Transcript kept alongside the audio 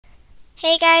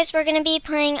Hey guys, we're going to be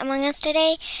playing Among Us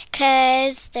today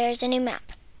because there's a new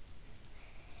map.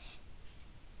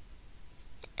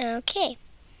 Okay.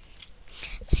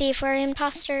 Let's see if we're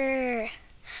imposter.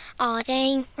 Aw,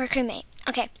 dang, we're crewmate.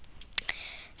 Okay.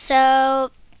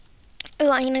 So, I'm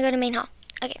going to go to main hall.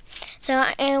 Okay. So,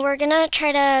 we're going to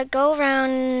try to go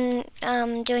around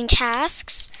doing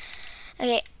tasks.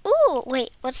 Okay. Ooh, wait,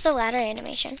 what's the ladder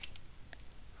animation?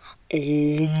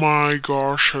 Oh my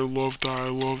gosh, I love that, I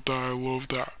love that, I love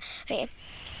that. Okay.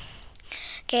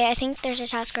 Okay, I think there's a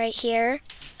task right here.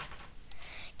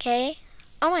 Okay.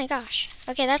 Oh my gosh.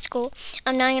 Okay, that's cool.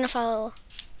 Now I'm gonna follow.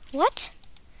 What?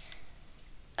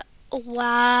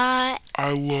 What?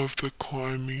 I love the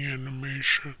climbing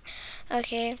animation.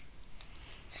 Okay.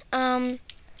 Oh,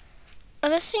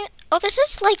 this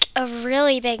is like a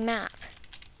really big map.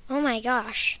 Oh my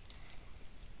gosh.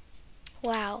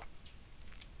 Wow.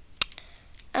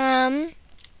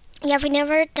 Yeah, we've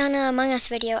never done a Among Us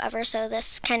video ever, so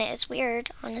this kind of is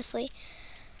weird, honestly.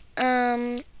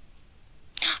 Oh,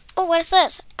 what is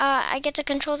this? I get to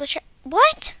control the ship.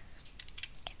 What?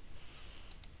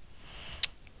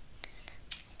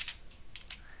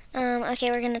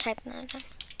 Okay, we're gonna type that down.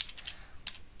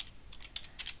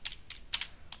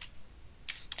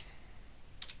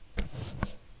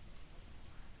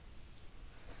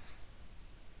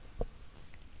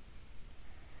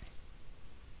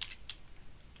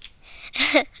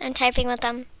 I'm typing with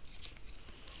them.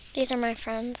 These are my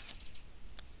friends.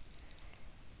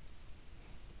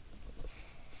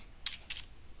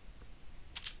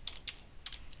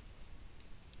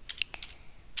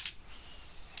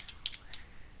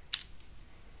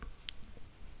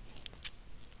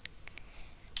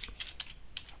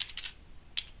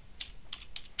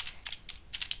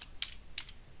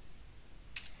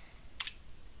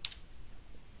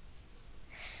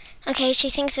 Okay, she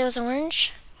thinks it was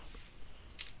orange.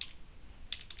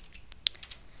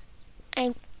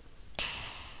 I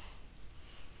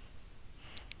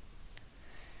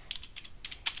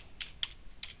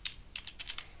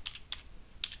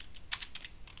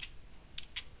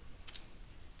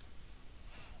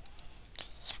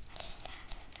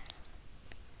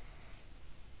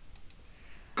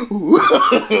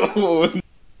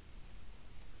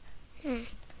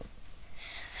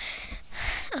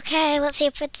Okay, let's see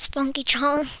if it's Spunky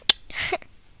Chong.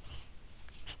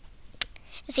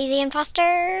 Is he the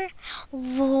imposter?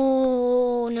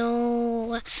 Whoa,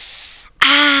 no.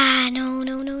 Ah, no,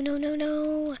 no, no, no, no,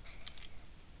 no.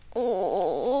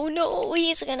 Oh, no,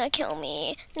 he's gonna kill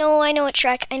me. No, I know it's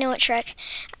Shrek. I know it's Shrek.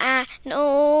 Ah,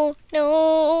 no,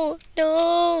 no,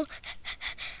 no.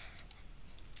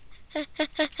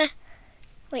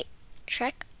 Wait,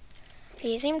 Shrek? Are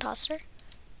you the imposter?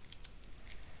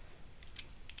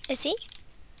 Is he?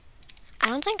 I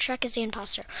don't think Shrek is the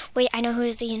imposter. Wait, I know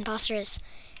who the imposter is.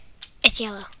 It's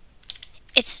yellow.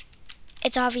 It's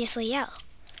obviously yellow.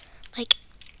 Like,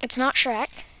 it's not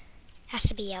Shrek. It has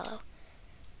to be yellow.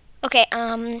 Okay,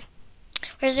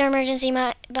 where's the emergency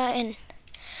button?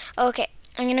 Okay,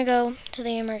 I'm gonna go to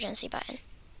the emergency button.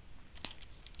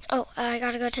 Oh, I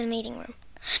gotta go to the meeting room.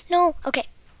 No, okay.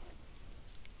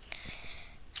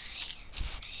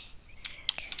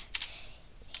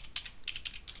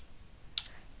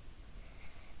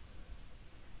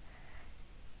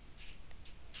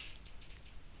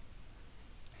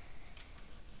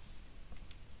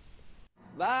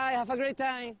 Bye, have a great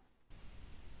time.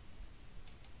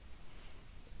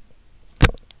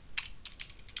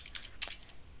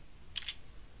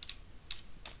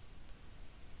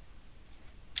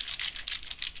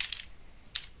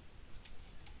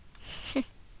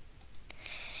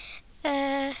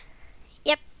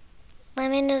 Yep.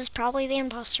 Lemon is probably the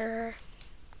imposter.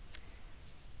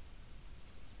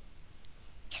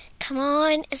 Come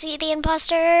on, is he the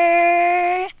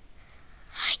imposter?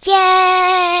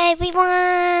 Yay, we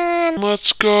won!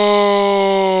 Let's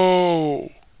go!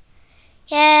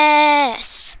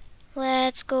 Yes!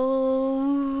 Let's go!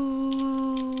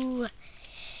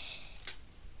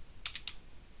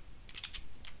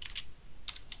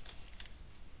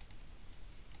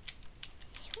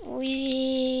 We.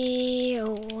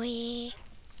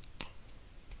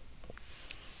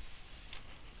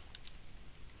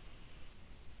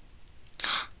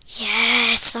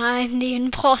 Yes, I'm the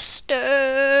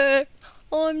imposter!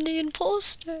 I'm the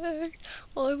imposter!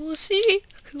 I will see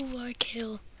who I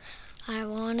kill. I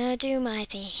wanna do my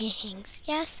things.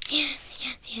 Yes, yes,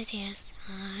 yes, yes, yes.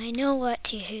 I know what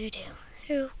to do.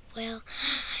 Who will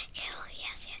I kill?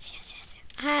 Yes, yes, yes, yes.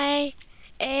 Hi.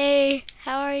 Hey,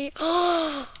 how are you?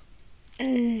 Oh,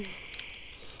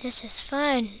 this is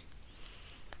fun.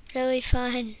 Really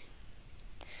fun.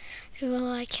 Who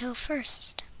will I kill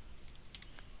first?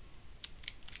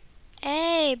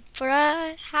 Hey,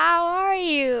 bruh, how are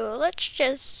you? Let's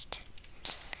just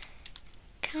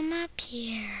come up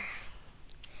here.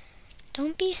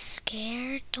 Don't be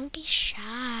scared. Don't be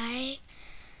shy.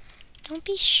 Don't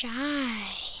be shy.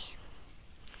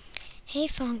 Hey,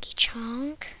 Funky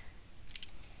Chunk.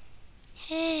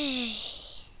 Hey.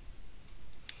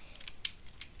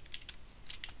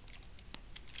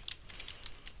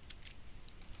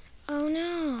 Oh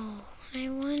no. I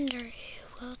wonder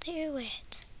who will do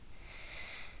it.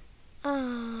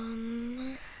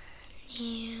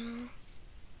 Yeah.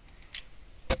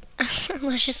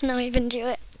 Let's just not even do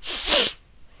it.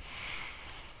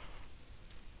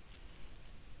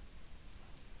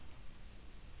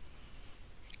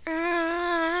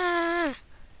 Ah,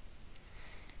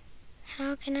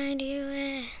 how can I do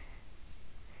it?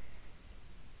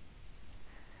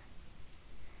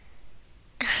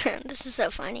 This is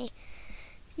so funny.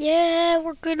 Yeah,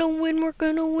 we're gonna win, we're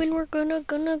gonna win, we're gonna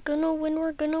win, we're gonna win,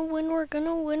 we're gonna win,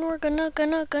 we're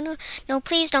gonna. No,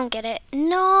 please don't get it.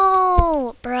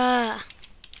 No, bruh.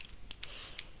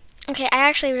 Okay, I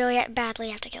actually really badly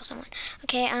have to kill someone.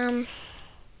 Okay, oh,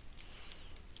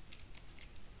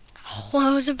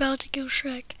 I was about to kill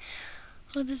Shrek.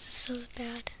 Oh, this is so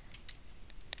bad.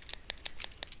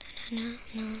 No,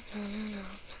 no, no, no, no,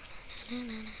 no, no,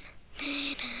 no, no.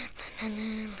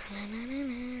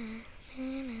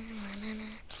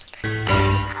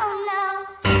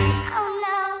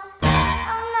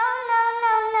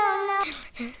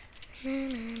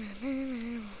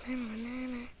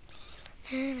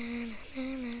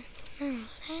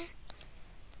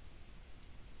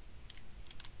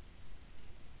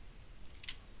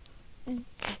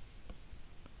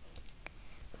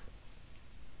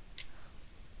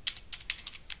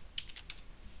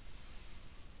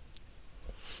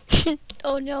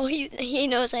 Oh no, he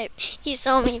knows he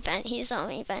saw me vent. He saw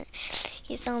me vent.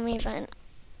 He saw me vent.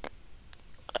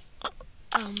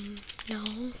 No.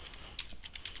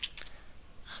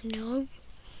 No.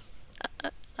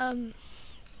 Um.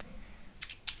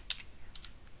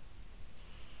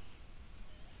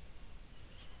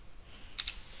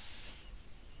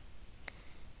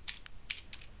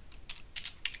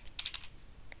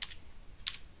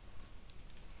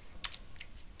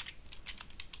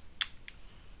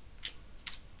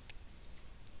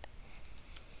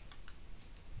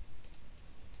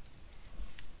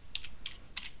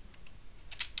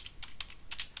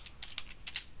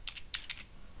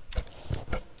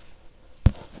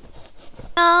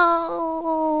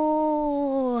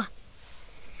 No.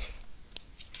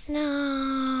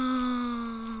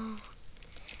 No.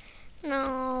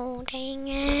 No. Dang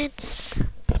it.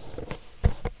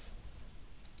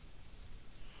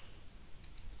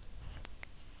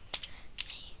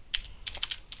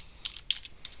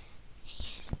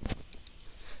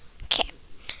 Okay.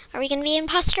 Are we gonna be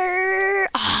imposter?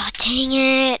 Oh, dang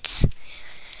it.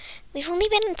 We've only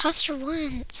been imposter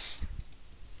once.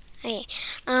 Okay.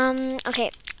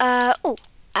 Okay. Oh.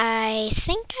 I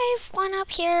think I've one up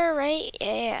here, right?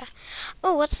 Yeah.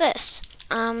 Oh, what's this?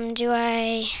 Do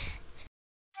I...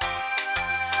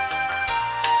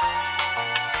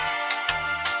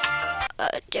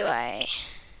 do I...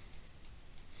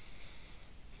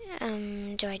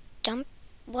 do I dump...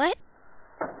 What?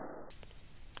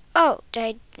 Oh, did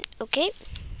I... Okay.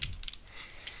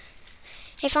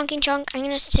 Hey, Funky Chunk, I'm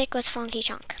gonna stick with Funky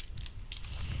Chunk.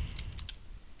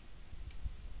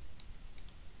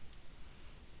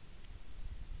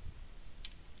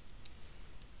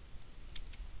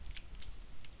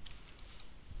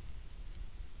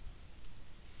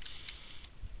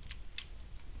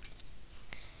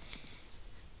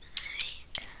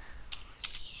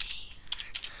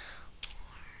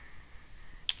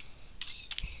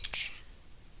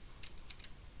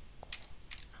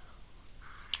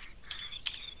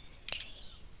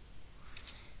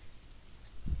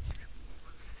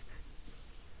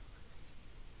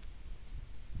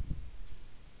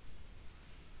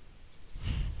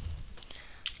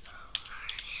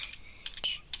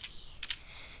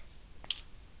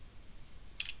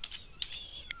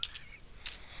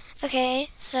 Okay,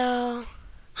 so...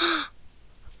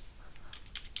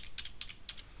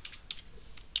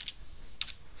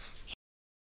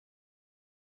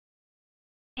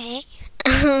 okay.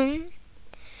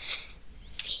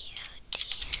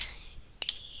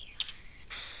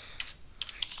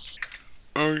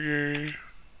 Okay.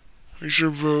 I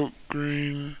should vote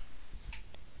green.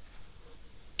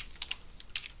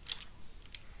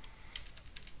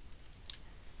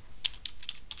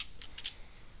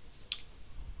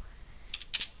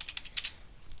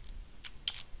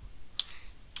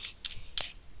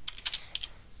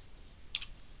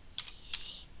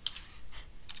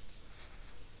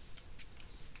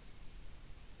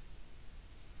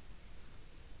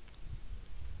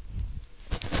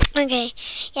 Okay,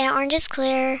 yeah, orange is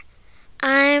clear.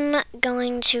 I'm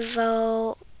going to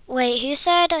vote. Wait, who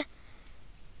said?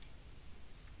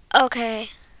 Okay.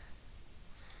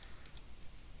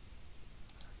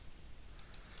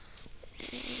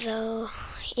 Though,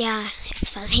 yeah,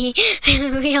 it's fuzzy.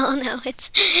 we all know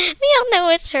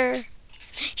it's her.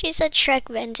 She said Shrek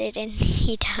vented and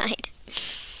he died.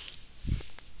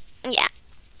 Yeah.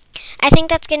 I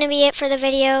think that's gonna be it for the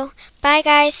video. Bye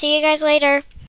guys, see you guys later.